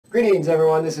Greetings,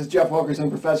 everyone. This is Jeff Wilkerson,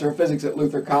 Professor of Physics at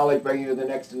Luther College, bringing you the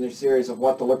next in the series of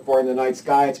what to look for in the night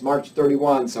sky. It's March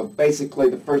 31, so basically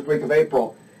the first week of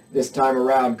April this time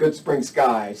around. Good spring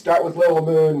sky. Start with little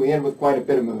moon, we end with quite a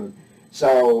bit of moon.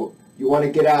 So you want to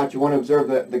get out, you want to observe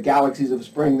the galaxies of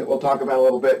spring that we'll talk about a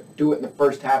little bit. Do it in the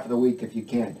first half of the week if you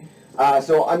can.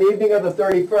 So on the evening of the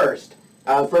 31st,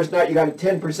 the first night you got a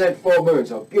 10% full moon,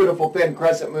 so beautiful thin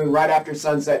crescent moon right after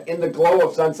sunset. In the glow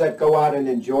of sunset, go out and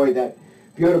enjoy that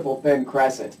beautiful thin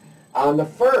crescent. On the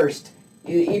first,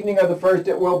 evening of the first,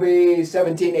 it will be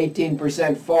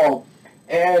 17–18% full,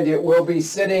 and it will be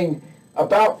sitting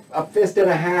about a fist and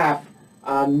a half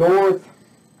northwest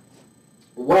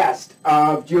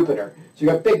of Jupiter. So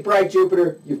you got big bright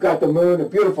Jupiter, you've got the moon, a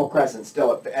beautiful crescent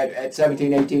still at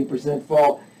 17–18%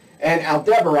 full. And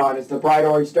Aldebaran is the bright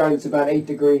orange star that's about 8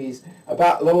 degrees.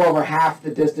 About a little over half the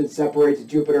distance separates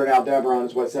Jupiter, and Aldebaran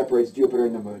is what separates Jupiter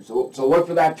and the moon. So look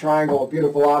for that triangle of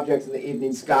beautiful objects in the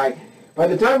evening sky. By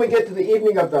the time we get to the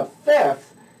evening of the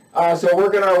 5th, so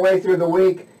working our way through the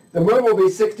week, the moon will be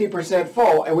 60%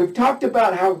 full. And we've talked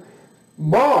about how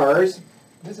Mars,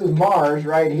 this is Mars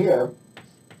right here,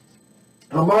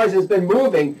 how Mars has been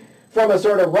moving from a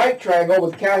sort of right triangle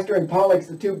with Castor and Pollux,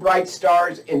 the two bright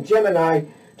stars in Gemini,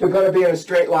 to going to be in a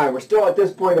straight line. We're still at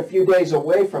this point a few days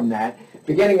away from that.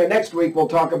 Beginning of next week, we'll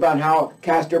talk about how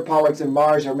Castor, Pollux, and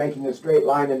Mars are making a straight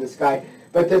line in the sky.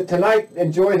 But tonight,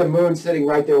 enjoy the moon sitting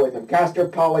right there with them. Castor,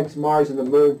 Pollux, Mars, and the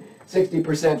moon,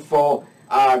 60% full.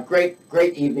 Great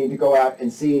evening to go out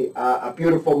and see a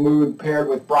beautiful moon paired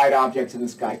with bright objects in the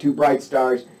sky. Two bright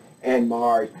stars and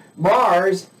Mars.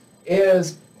 Mars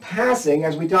is passing,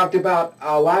 as we talked about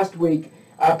last week,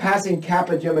 passing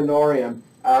Kappa Geminorum.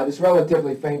 This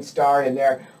relatively faint star in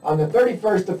there. On the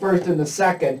 31st, the 1st, and the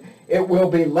 2nd, it will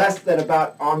be less than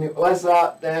on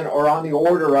the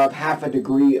order of half a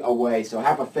degree away, so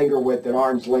half a finger width at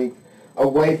arm's length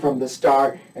away from the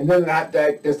star, and then that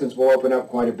distance will open up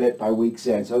quite a bit by week's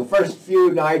end. So the first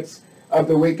few nights of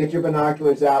the week, get your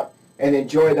binoculars out and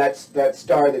enjoy that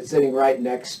star that's sitting right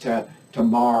next to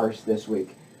Mars this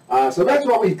week. So that's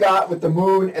what we've got with the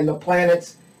moon and the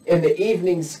planets in the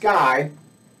evening sky.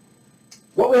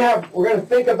 What we're going to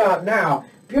think about now,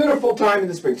 beautiful time in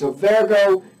the spring. So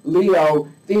Virgo, Leo,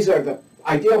 these are the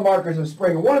ideal markers of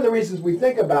spring. And one of the reasons we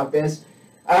think about this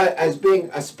as being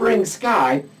a spring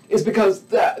sky is because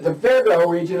the Virgo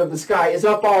region of the sky is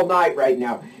up all night right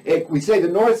now. We say the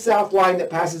north-south line that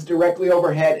passes directly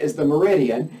overhead is the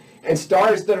meridian, and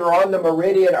stars that are on the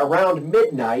meridian around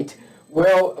midnight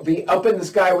will be up in the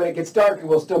sky when it gets dark, and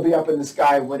will still be up in the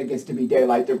sky when it gets to be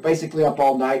daylight. They're basically up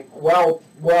all night, well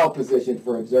positioned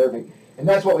for observing. And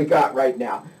that's what we got right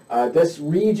now. This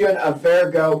region of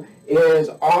Virgo is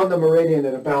on the meridian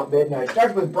at about midnight. It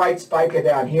starts with bright Spica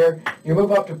down here. You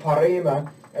move up to Porrima,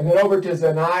 and then over to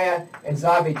Zanaya and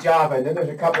Zavijava, and then there's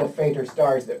a couple of fainter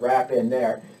stars that wrap in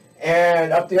there.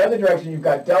 And up the other direction, you've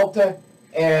got Delta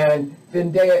and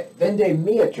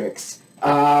Vendemiatrix,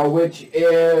 which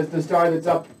is the star that's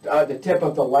up the tip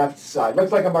of the left side.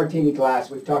 Looks like a martini glass.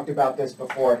 We've talked about this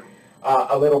before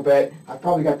a little bit. I've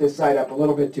probably got this side up a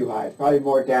little bit too high. It's probably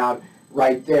more down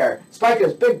right there. Spica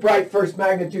is big, bright, first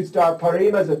magnitude star.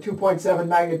 Porrima is a 2.7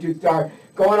 magnitude star.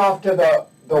 Going off to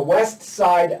the west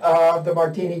side of the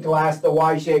martini glass, the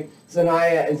Y shape.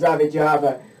 Zanaya and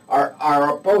Zavijava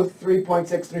are both 3.6,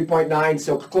 3.9,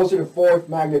 so closer to fourth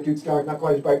magnitude stars, not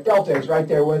quite as bright. Delta is right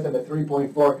there with them at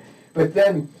 3.4. But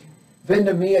then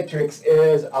Vendemiatrix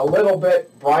is a little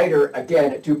bit brighter,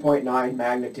 again at 2.9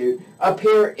 magnitude. Up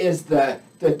here is the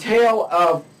tail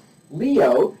of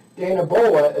Leo.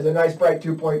 Danabola is a nice bright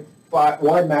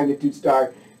 2.1 magnitude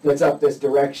star that's up this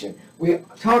direction. We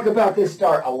talk about this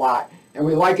star a lot, and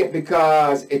we like it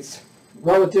because it's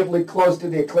relatively close to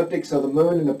the ecliptic, so the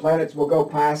moon and the planets will go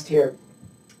past here.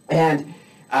 And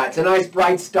it's a nice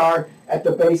bright star at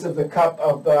the base of the cup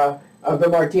of the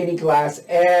martini glass,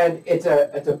 and it's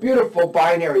a beautiful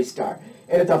binary star.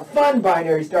 And it's a fun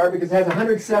binary star because it has a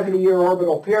 170-year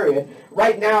orbital period.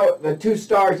 Right now, the two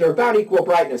stars are about equal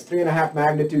brightness, 3.5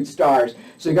 magnitude stars.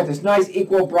 So you've got this nice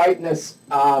equal brightness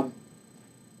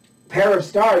pair of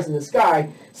stars in the sky,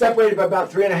 separated by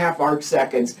about 3.5 arc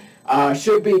seconds.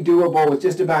 Should be doable with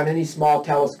just about any small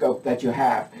telescope that you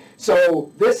have.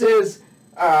 So this is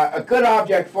a good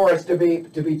object for us to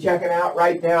be checking out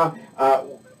right now.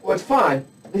 What's fun,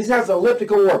 this has an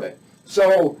elliptical orbit.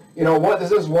 So,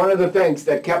 this is one of the things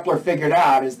that Kepler figured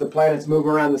out is the planets move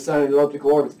around the sun in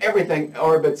elliptical orbits. Everything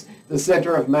orbits the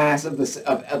center of mass of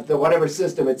the whatever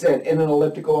system it's in an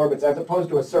elliptical orbit, as opposed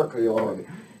to a circular orbit.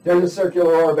 There's a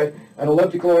circular orbit. An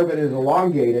elliptical orbit is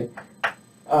elongated.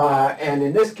 And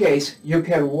in this case, you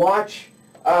can watch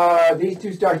these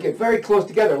two stars get very close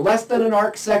together. Less than an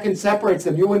arc second separates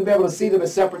them. You wouldn't be able to see them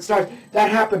as separate stars. That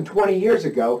happened 20 years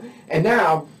ago. And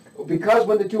now, because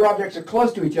when the two objects are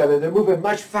close to each other, they're moving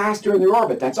much faster in their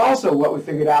orbit. That's also what we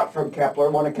figured out from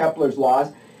Kepler, one of Kepler's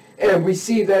laws. And we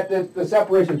see that the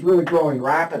separation is really growing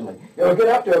rapidly. It'll get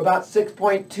up to about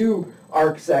 6.2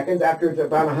 arc seconds after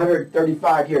about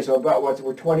 135 years. So about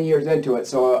we're 20 years into it.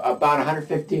 So about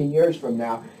 115 years from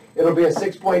now, it'll be a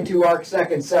 6.2 arc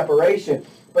second separation.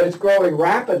 But it's growing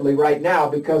rapidly right now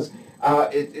because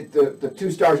the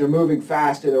two stars are moving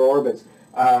fast in their orbits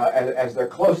as they're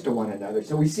close to one another.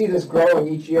 So we see this growing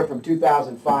each year from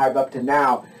 2005 up to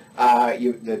now.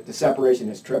 The separation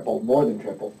has tripled, more than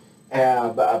tripled,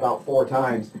 about 4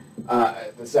 times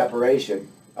the separation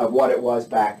of what it was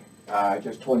back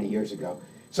just 20 years ago.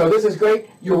 So this is great.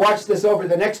 You watch this over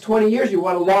the next 20 years. You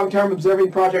want a long-term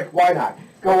observing project? Why not?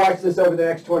 Go watch this over the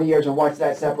next 20 years and watch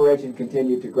that separation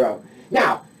continue to grow.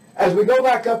 Now, as we go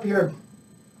back up here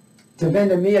to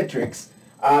Vendemiatrix,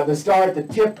 the star at the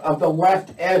tip of the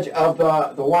left edge of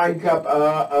the wine cup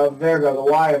of Virgo,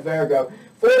 the Y of Virgo,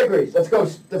 4 degrees. Let's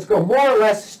go more or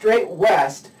less straight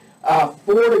west, 4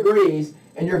 degrees,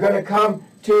 and you're going to come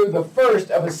to the first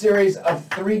of a series of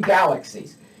 3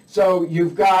 galaxies. So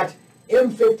you've got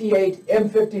M58,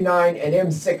 M59, and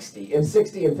M60.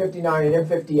 M60, M59, and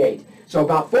M58. So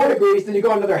about 4 degrees, then you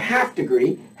go another ½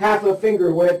 degree, half a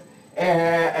finger width,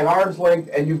 an arm's length,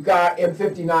 and you've got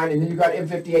M59, and then you've got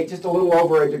M58 just a little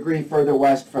over a degree further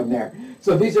west from there.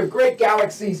 So these are great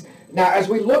galaxies. Now, as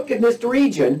we look in this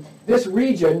region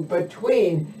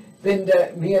between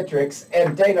Vendemiatrix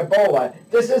and Danabola,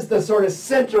 this is the sort of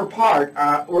center part.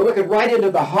 We're looking right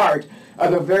into the heart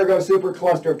of the Virgo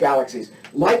supercluster of galaxies.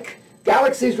 Like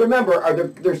galaxies, remember,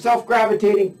 they're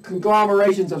self-gravitating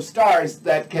conglomerations of stars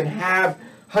that can have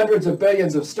hundreds of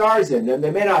billions of stars in them. They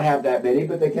may not have that many,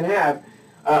 but they can have,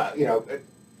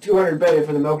 200 billion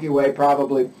for the Milky Way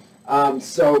probably.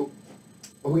 So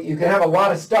you can have a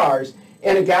lot of stars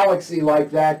in a galaxy like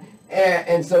that.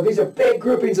 And so these are big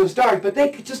groupings of stars, but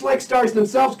they, just like stars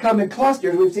themselves, come in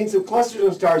clusters. We've seen some clusters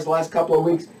of stars the last couple of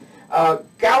weeks.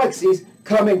 Galaxies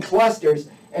come in clusters,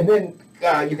 and then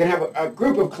you can have a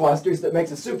group of clusters that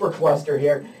makes a supercluster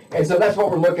here. And so that's what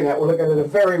we're looking at. We're looking at a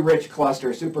very rich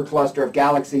cluster, supercluster of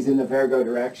galaxies in the Virgo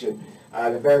direction.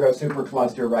 The Virgo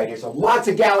supercluster right here. So lots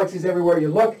of galaxies everywhere you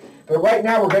look. But right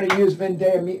now we're going to use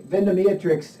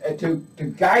Vendemiatrix to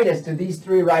guide us to these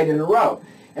 3 right in a row.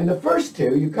 And the first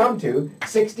 2 you come to,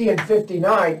 60 and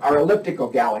 59, are elliptical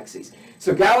galaxies.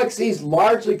 So galaxies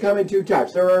largely come in 2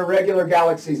 types. There are irregular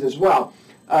galaxies as well.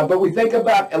 But we think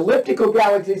about elliptical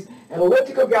galaxies, and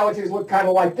elliptical galaxies look kind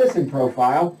of like this in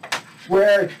profile,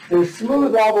 where they're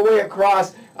smooth all the way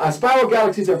across. Spiral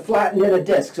galaxies are flattened in a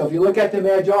disk. So if you look at them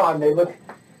edge on, they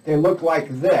look like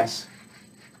this.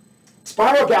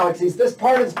 Spiral galaxies, this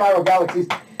part of the spiral galaxies,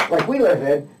 like we live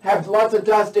in, have lots of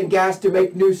dust and gas to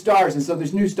make new stars. And so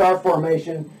there's new star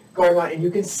formation going on. And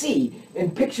you can see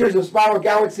in pictures of spiral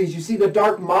galaxies, you see the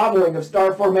dark modeling of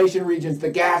star formation regions, the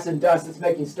gas and dust that's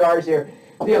making stars here.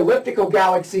 The elliptical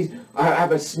galaxies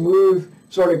have a smooth,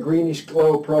 sort of greenish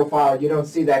glow profile. You don't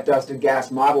see that dust and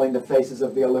gas modeling the faces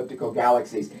of the elliptical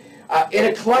galaxies. In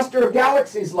a cluster of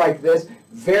galaxies like this,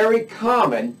 very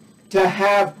common to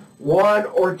have 1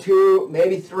 or 2,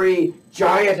 maybe 3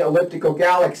 giant elliptical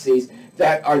galaxies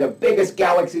that are the biggest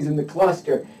galaxies in the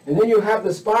cluster. And then you have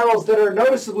the spirals that are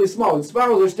noticeably small. And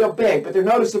spirals are still big, but they're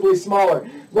noticeably smaller.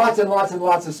 Lots and lots and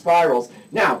lots of spirals.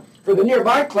 Now, for the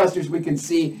nearby clusters we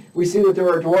see that there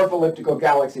are dwarf elliptical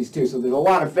galaxies too. So there's a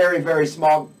lot of very, very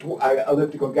small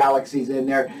elliptical galaxies in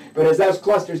there. But as those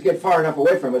clusters get far enough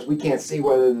away from us, we can't see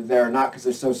whether they're there or not because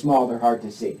they're so small they're hard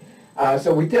to see.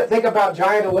 So we think about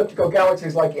giant elliptical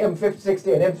galaxies like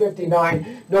M60 and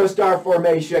M59, no star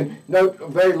formation,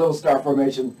 very little star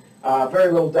formation,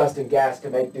 very little dust and gas to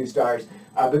make new stars.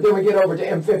 But then we get over to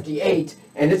M58,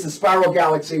 and it's a spiral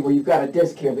galaxy where you've got a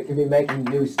disk here that can be making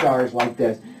new stars like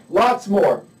this. Lots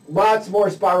more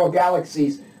spiral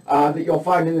galaxies that you'll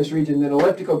find in this region than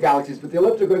elliptical galaxies, but the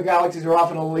elliptical galaxies are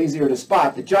often a little easier to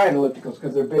spot, the giant ellipticals,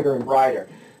 because they're bigger and brighter.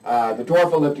 The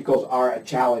dwarf ellipticals are a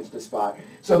challenge to spot.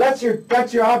 So that's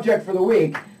your object for the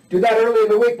week. Do that early in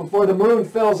the week before the moon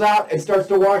fills out and starts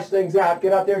to wash things out.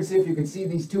 Get out there and see if you can see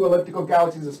these 2 elliptical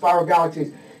galaxies, the spiral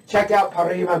galaxies. Check out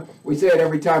Porrima. We say it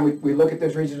every time we look at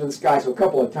this region of the sky, so a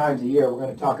couple of times a year we're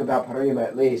going to talk about Porrima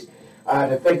at least.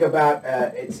 To think about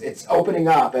its opening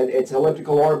up and its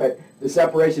elliptical orbit, the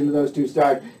separation of those 2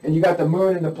 stars. And you got the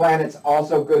moon and the planets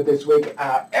also good this week,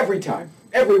 every time.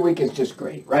 Every week is just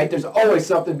great, right? There's always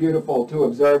something beautiful to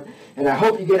observe, and I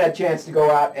hope you get a chance to go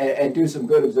out and do some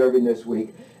good observing this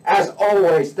week. As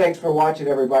always, thanks for watching,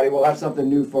 everybody. We'll have something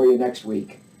new for you next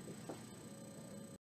week.